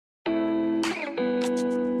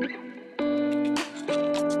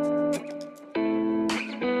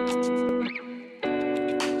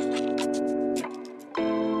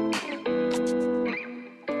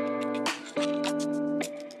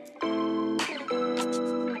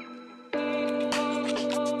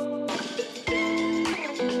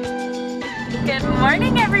Good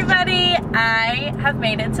morning, everybody. I have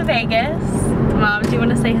made it to Vegas. Mom, do you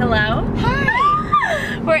want to say hello?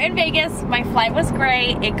 Hi! We're in Vegas. My flight was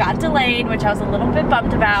great. It got delayed, which I was a little bit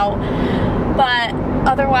bummed about. But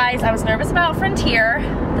otherwise, I was nervous about Frontier.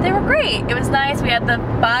 But they were great. It was nice. We had the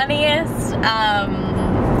funniest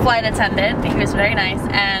flight attendant. He was very nice.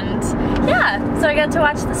 And yeah, so I got to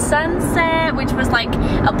watch the sunset, which was like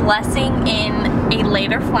a blessing in a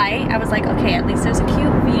later flight. I was like, okay, at least there's a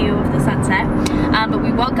cute view of the sunset. But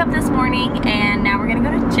we woke up this morning and now we're gonna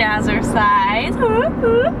go to Jazzercise.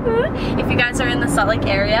 If you guys are in the Salt Lake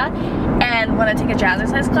area and want to take a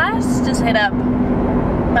Jazzercise class, just hit up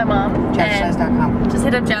my mom. Jazzercise.com. Just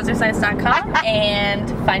hit up jazzercise.com and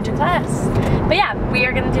find your class. But yeah, we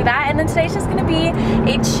are gonna do that, and then today's just gonna be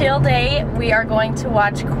a chill day. We are going to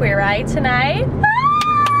watch Queer Eye tonight,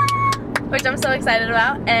 which I'm so excited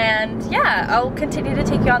about. And yeah, I'll continue to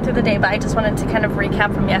take you on through the day, but I just wanted to kind of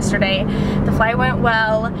recap from yesterday. The flight went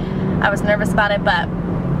well. I was nervous about it, but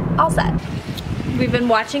all set. We've been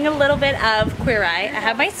watching a little bit of Queer Eye. I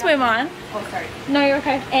have my swim on. Oh, sorry. No, you're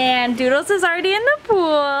okay. And Doodles is already in the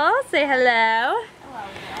pool. Say hello. Hello.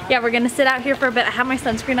 Yeah, we're gonna sit out here for a bit. I have my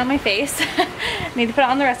sunscreen on my face. Need to put it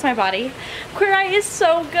on the rest of my body. Queer Eye is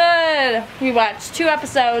so good. We watched 2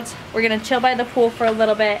 episodes. We're gonna chill by the pool for a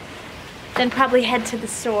little bit, then probably head to the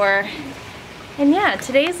store. And yeah,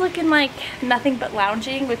 today's looking like nothing but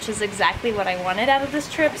lounging, which is exactly what I wanted out of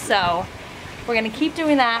this trip. So we're gonna keep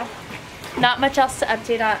doing that. Not much else to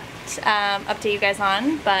update on, update you guys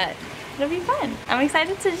on, but it'll be fun. I'm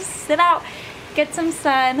excited to just sit out, get some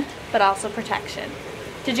sun, but also protection.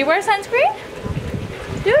 Did you wear sunscreen?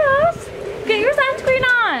 Doodles, get your sunscreen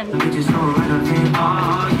on. What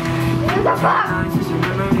the fuck?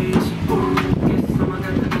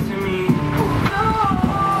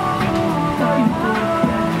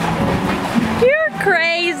 You're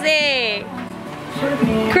crazy.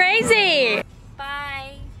 Crazy.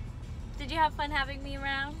 Bye. Did you have fun having me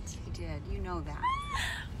around? You did. You know that.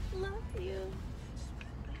 Love you.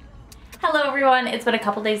 Hello everyone, it's been a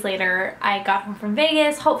couple days later. I got home from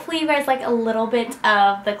Vegas. Hopefully you guys like a little bit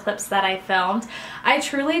of the clips that I filmed. I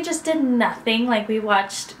truly just did nothing. Like, we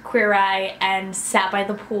watched Queer Eye and sat by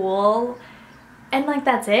the pool and like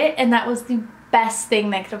that's it. And that was the best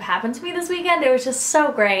thing that could have happened to me this weekend. It was just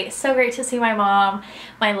so great to see my mom,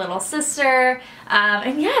 my little sister,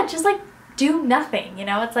 and yeah, just like do nothing, you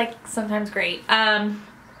know. It's like sometimes great.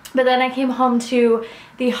 But then I came home to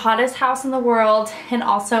the hottest house in the world, and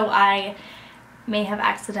also I may have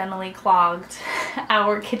accidentally clogged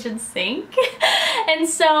our kitchen sink. And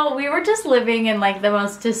so we were just living in like the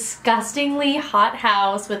most disgustingly hot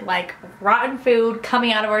house with like rotten food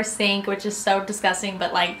coming out of our sink, which is so disgusting,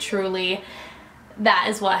 but like truly that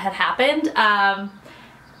is what had happened.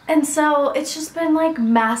 And so it's just been like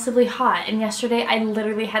massively hot. And yesterday I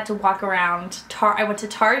literally had to walk around. I went to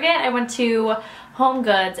Target, I went to Home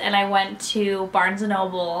Goods, and I went to Barnes &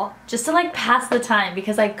 Noble just to like pass the time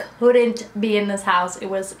because I couldn't be in this house. It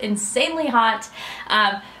was insanely hot.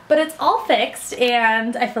 But it's all fixed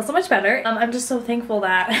and I feel so much better. I'm just so thankful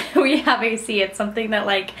that we have AC. It's something that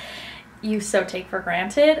like you so take for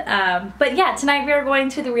granted. But yeah, tonight we are going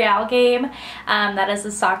to the Real game. That is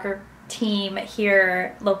a soccer team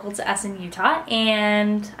here local to us in Utah,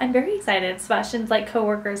 and I'm very excited. Sebastian's like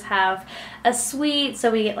coworkers have a suite,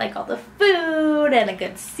 so we get like all the food and a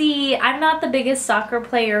good seat. I'm not the biggest soccer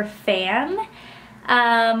player fan,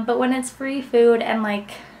 but when it's free food and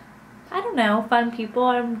like, I don't know, fun people,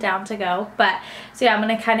 I'm down to go. But so yeah, I'm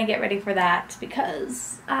gonna kind of get ready for that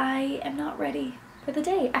because I am not ready for the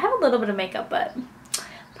day. I have a little bit of makeup, but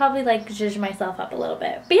probably like zhuzh myself up a little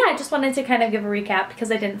bit. But yeah, I just wanted to kind of give a recap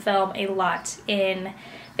because I didn't film a lot in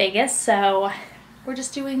Vegas, so we're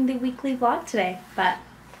just doing the weekly vlog today. But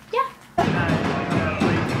yeah.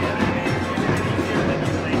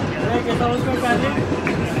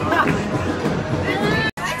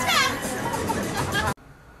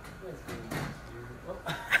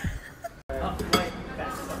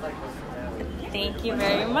 Thank you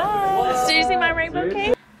very much. Did you see my rainbow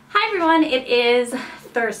cake? Hi everyone, it is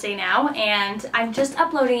Thursday now, and I'm just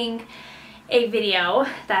uploading a video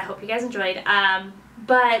that I hope you guys enjoyed. And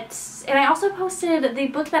I also posted the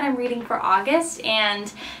book that I'm reading for August,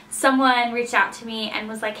 and someone reached out to me and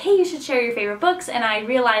was like, hey, you should share your favorite books. And I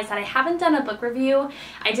realized that I haven't done a book review.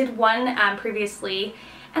 I did one previously,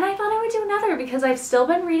 and I thought I would do another because I've still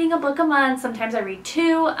been reading a book a month. Sometimes I read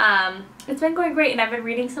 2. It's been going great, and I've been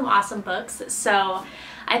reading some awesome books, so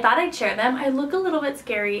I thought I'd share them. I look a little bit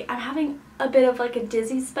scary. I'm having a bit of like a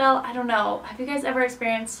dizzy spell. I don't know. Have you guys ever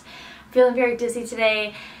experienced feeling very dizzy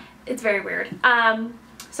today? It's very weird.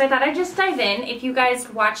 So I thought I'd just dive in. If you guys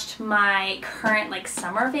watched my current like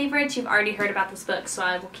summer favorites, you've already heard about this book, so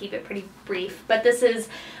I will keep it pretty brief. But this is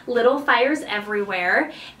Little Fires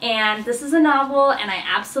Everywhere, and this is a novel, and I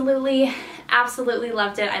absolutely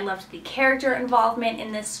loved it. I loved the character involvement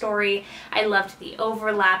in this story. I loved the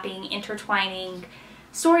overlapping, intertwining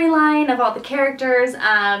storyline of all the characters.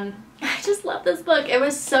 I just love this book. It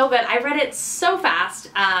was so good. I read it so fast,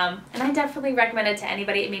 and I definitely recommend it to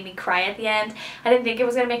anybody. It made me cry at the end. I didn't think it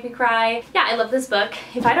was going to make me cry. Yeah, I love this book.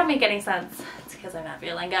 If I don't make any sense, it's because I'm not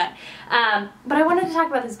feeling good. But I wanted to talk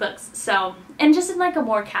about these books, so, and just in like a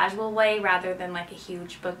more casual way rather than like a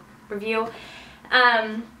huge book review.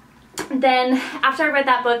 Then after I read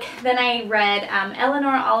that book, then I read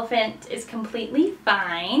Eleanor Oliphant is Completely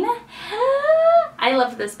Fine. I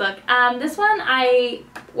loved this book. This one I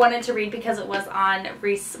wanted to read because it was on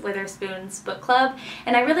Reese Witherspoon's book club,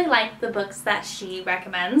 and I really liked the books that she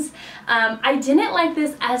recommends. I didn't like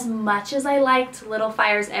this as much as I liked Little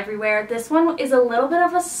Fires Everywhere. This one is a little bit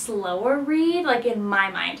of a slower read, like in my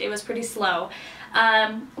mind. It was pretty slow.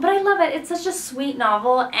 But I love it. It's such a sweet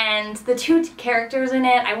novel, and the two characters in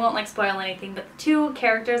it, I won't like spoil anything, but the two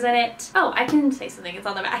characters in it, oh, I can say something, it's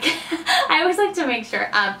on the back. I always like to make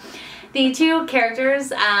sure. The two characters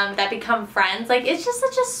that become friends, like it's just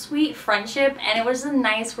such a sweet friendship, and it was a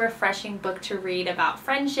nice refreshing book to read about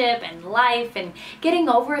friendship and life and getting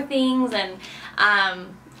over things, and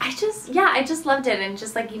I just loved it, and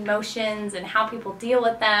just like emotions and how people deal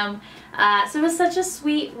with them. So it was such a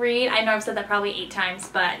sweet read. I know I've said that probably 8 times,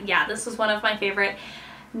 but yeah, this was one of my favorite.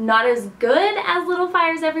 Not as good as Little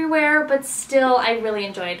Fires Everywhere, but still I really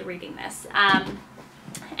enjoyed reading this.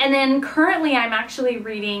 And then currently I'm actually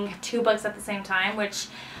reading 2 books at the same time, which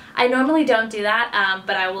I normally don't do that,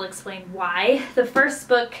 but I will explain why. The first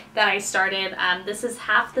book that I started, this is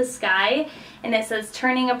Half the Sky, and it says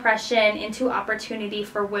Turning Oppression into Opportunity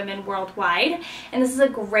for Women Worldwide. And this is a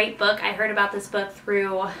great book. I heard about this book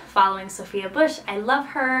through following Sophia Bush. I love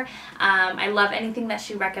her. I love anything that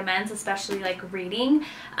she recommends, especially like reading.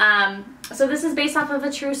 So this is based off of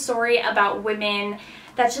a true story about women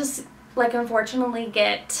that just like unfortunately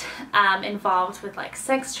get involved with like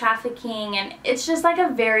sex trafficking, and it's just like a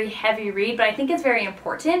very heavy read, but I think it's very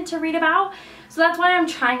important to read about, so that's why I'm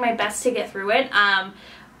trying my best to get through it.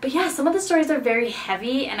 But yeah, some of the stories are very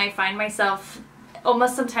heavy, and I find myself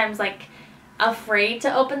almost sometimes like afraid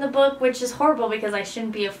to open the book, which is horrible because I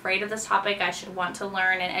shouldn't be afraid of this topic. I should want to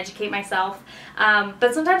learn and educate myself.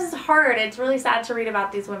 But sometimes it's hard. It's really sad to read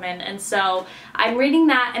about these women, and so I'm reading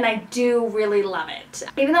that, and I do really love it.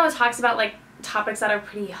 Even though it talks about like topics that are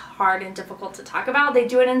pretty hard and difficult to talk about, they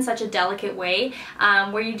do it in such a delicate way,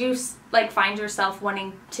 where you do like find yourself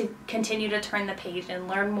wanting to continue to turn the page and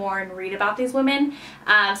learn more and read about these women.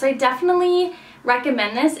 So I definitely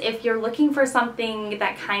recommend this if you're looking for something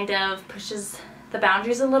that kind of pushes the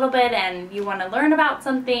boundaries a little bit and you want to learn about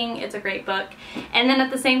something. It's a great book. And then at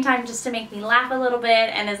the same time, just to make me laugh a little bit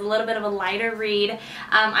and is a little bit of a lighter read,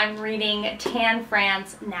 I'm reading Tan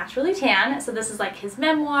France, Naturally Tan. So this is like his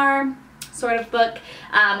memoir sort of book,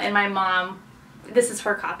 and my mom, this is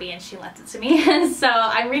her copy and she lent it to me. So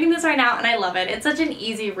I'm reading this right now and I love it. It's such an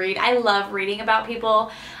easy read. I love reading about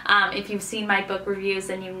people. If you've seen my book reviews,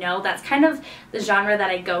 then you know that's kind of the genre that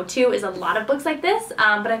I go to, is a lot of books like this.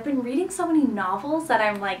 But I've been reading so many novels that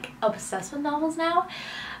I'm like obsessed with novels now.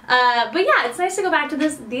 But yeah, it's nice to go back to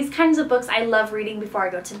these kinds of books. I love reading before I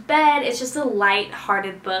go to bed. It's just a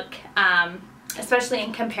light-hearted book. Especially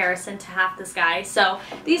in comparison to Half the Sky. So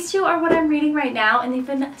these 2 are what I'm reading right now, and they've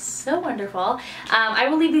been so wonderful. I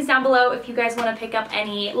will leave these down below if you guys want to pick up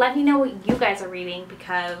any. Let me know what you guys are reading,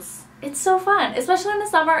 because it's so fun. Especially in the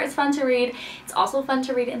summer, it's fun to read. It's also fun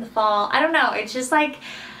to read in the fall. I don't know, it's just like,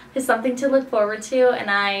 it's something to look forward to, and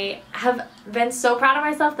I have been so proud of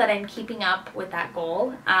myself that I'm keeping up with that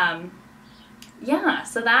goal. Yeah,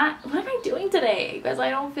 so what am I doing today? Because I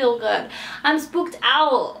don't feel good. I'm spooked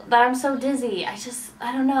out that I'm so dizzy.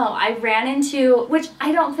 I don't know. I ran into, which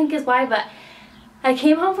I don't think is why, but I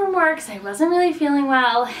came home from work, so I wasn't really feeling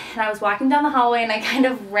well, and I was walking down the hallway and I kind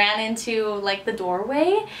of ran into like the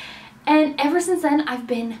doorway, and ever since then I've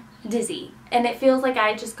been dizzy, and it feels like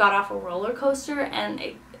I just got off a roller coaster, and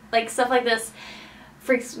like stuff like this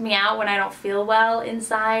freaks me out when I don't feel well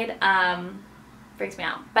inside. Freaks me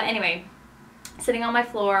out. But anyway, sitting on my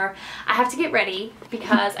floor. I have to get ready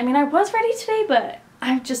because, I mean, I was ready today, but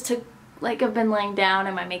I've been laying down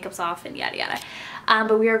and my makeup's off and yada yada.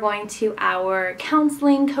 But we are going to our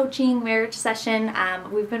counseling, coaching, marriage session.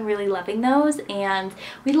 We've been really loving those, and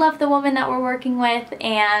we love the woman that we're working with,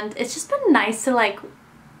 and it's just been nice to like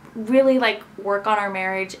really like work on our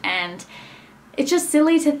marriage and it's just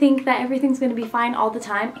silly to think that everything's gonna be fine all the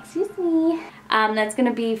time. Excuse me. That's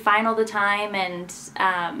gonna be fine all the time, and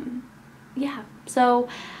yeah. So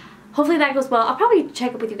hopefully that goes well. I'll probably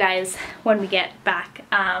check up with you guys when we get back.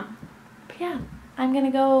 But yeah, I'm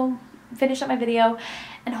gonna go finish up my video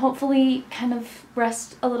and hopefully kind of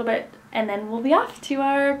rest a little bit, and then we'll be off to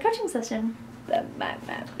our coaching session.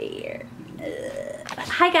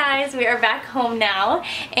 Hi guys, we are back home now,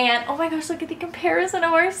 and oh my gosh, look at the comparison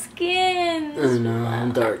of our skins. I know,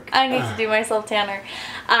 I'm dark. I need to do myself tanner.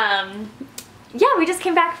 Yeah, we just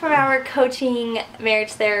came back from our coaching,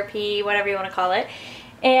 marriage therapy, whatever you want to call it,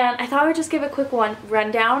 and I thought I would just give a quick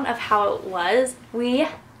rundown of how it was. We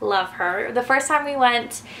love her. The first time we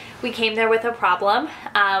went, we came there with a problem.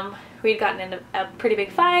 We'd gotten into a pretty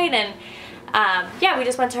big fight, and yeah, we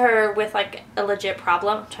just went to her with like a legit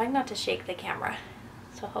problem. I'm trying not to shake the camera,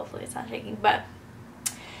 so hopefully it's not shaking. But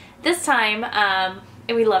this time, and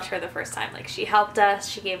we loved her the first time. Like, she helped us,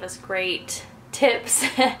 she gave us great tips.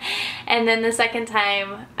 And then the second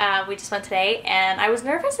time, we just went today, and I was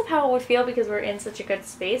nervous of how it would feel because we're in such a good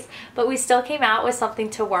space, but we still came out with something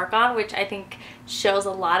to work on, which I think shows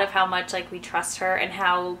a lot of how much like we trust her and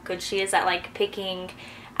how good she is at like picking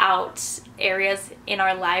out areas in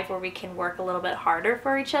our life where we can work a little bit harder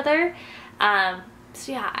for each other.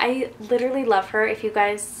 So yeah, I literally love her. If you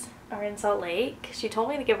guys are in Salt Lake, she told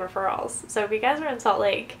me to give referrals, so if you guys are in Salt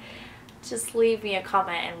Lake, just leave me a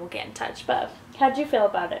comment and we'll get in touch. But how'd you feel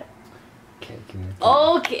about it?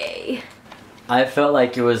 Okay. I felt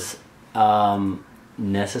like it was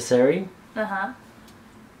necessary. I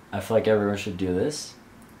feel like everyone should do this,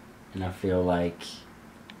 and I feel like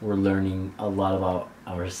we're learning a lot about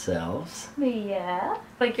ourselves. Yeah.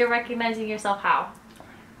 Like, you're recognizing yourself how?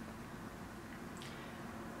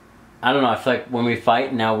 I don't know, I feel like when we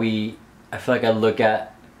fight now, I feel like I look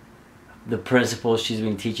at the principles she's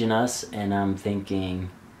been teaching us, and I'm thinking,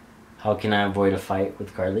 how can I avoid a fight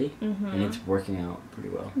with Karlee? And it's working out pretty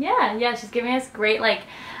well. Yeah, she's giving us great, like,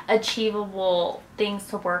 achievable things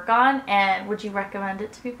to work on. And would you recommend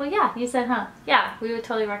it to people? Yeah, you said, huh? Yeah, we would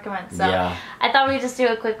totally recommend. So yeah. I thought we'd just do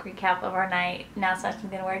a quick recap of our night. Now session's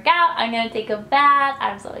gonna work out. I'm gonna take a bath.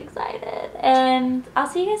 I'm so excited. And I'll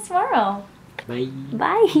see you guys tomorrow. Bye.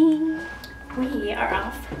 Bye. We are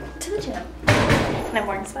off to the gym. And I'm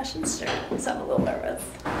wearing Sebastian's shirt, so I'm a little nervous.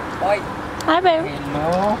 Bye. Hi, babe.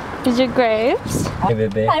 Hello. Is your grapes? Hi,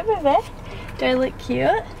 baby. Hi, baby. Do I look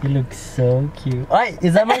cute? You look so cute. Hey,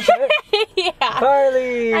 is that my shirt? Yeah.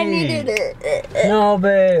 Karlee! I needed it. No,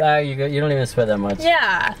 babe. You don't even sweat that much.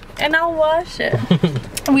 Yeah, and I'll wash it.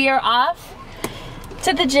 We are off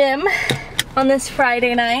to the gym on this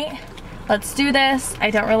Friday night. Let's do this.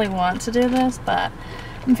 I don't really want to do this, but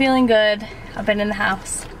I'm feeling good. I've been in the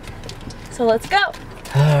house. So let's go.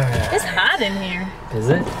 Alright. It's hot in here. Is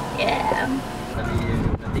it? Yeah.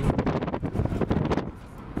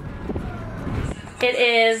 It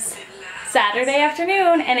is Saturday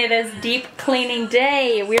afternoon, and it is deep cleaning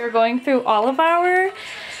day. We are going through all of our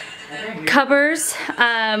cupboards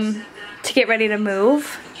to get ready to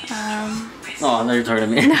move. Oh, no, you're talking to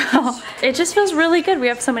me. No, it just feels really good. We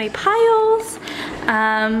have so many piles.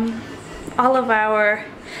 All of our,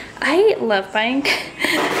 I love buying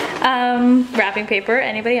wrapping paper.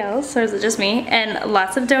 Anybody else, or is it just me? And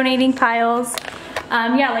lots of donating piles.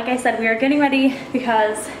 Yeah, like I said, we are getting ready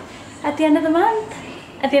because at the end of the month,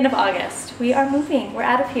 at the end of August, we are moving. We're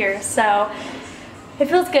out of here. So it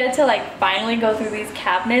feels good to like finally go through these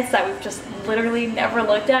cabinets that we've just literally never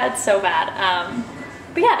looked at. It's so bad.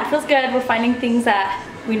 But yeah, it feels good. We're finding things that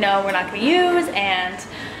we know we're not going to use, and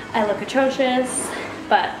I look atrocious,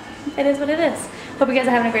 but it is what it is. Hope you guys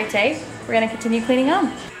are having a great day. We're going to continue cleaning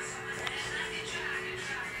on.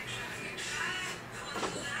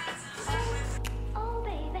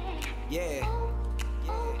 Yeah.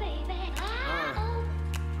 Oh, baby. Yeah.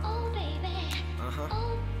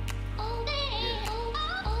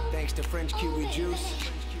 Thanks to French Kiwi Juice,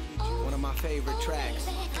 one of my favorite tracks.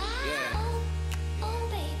 Yeah.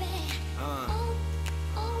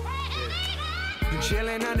 Been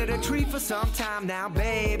chilling under the tree for some time now,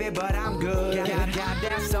 baby, but I'm good. Got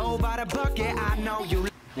that soul by the bucket, I know you.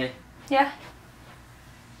 Yeah. Yeah.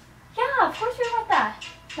 Yeah, of course we want that.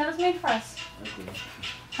 That was made for us. Okay.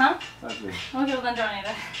 Huh? Okay. Okay, well then donate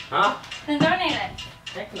it. Huh? Then donate it.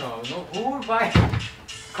 Heck no. Who would buy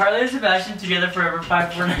Karlee and Sebastian together forever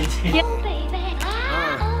 5 for 19? Yeah.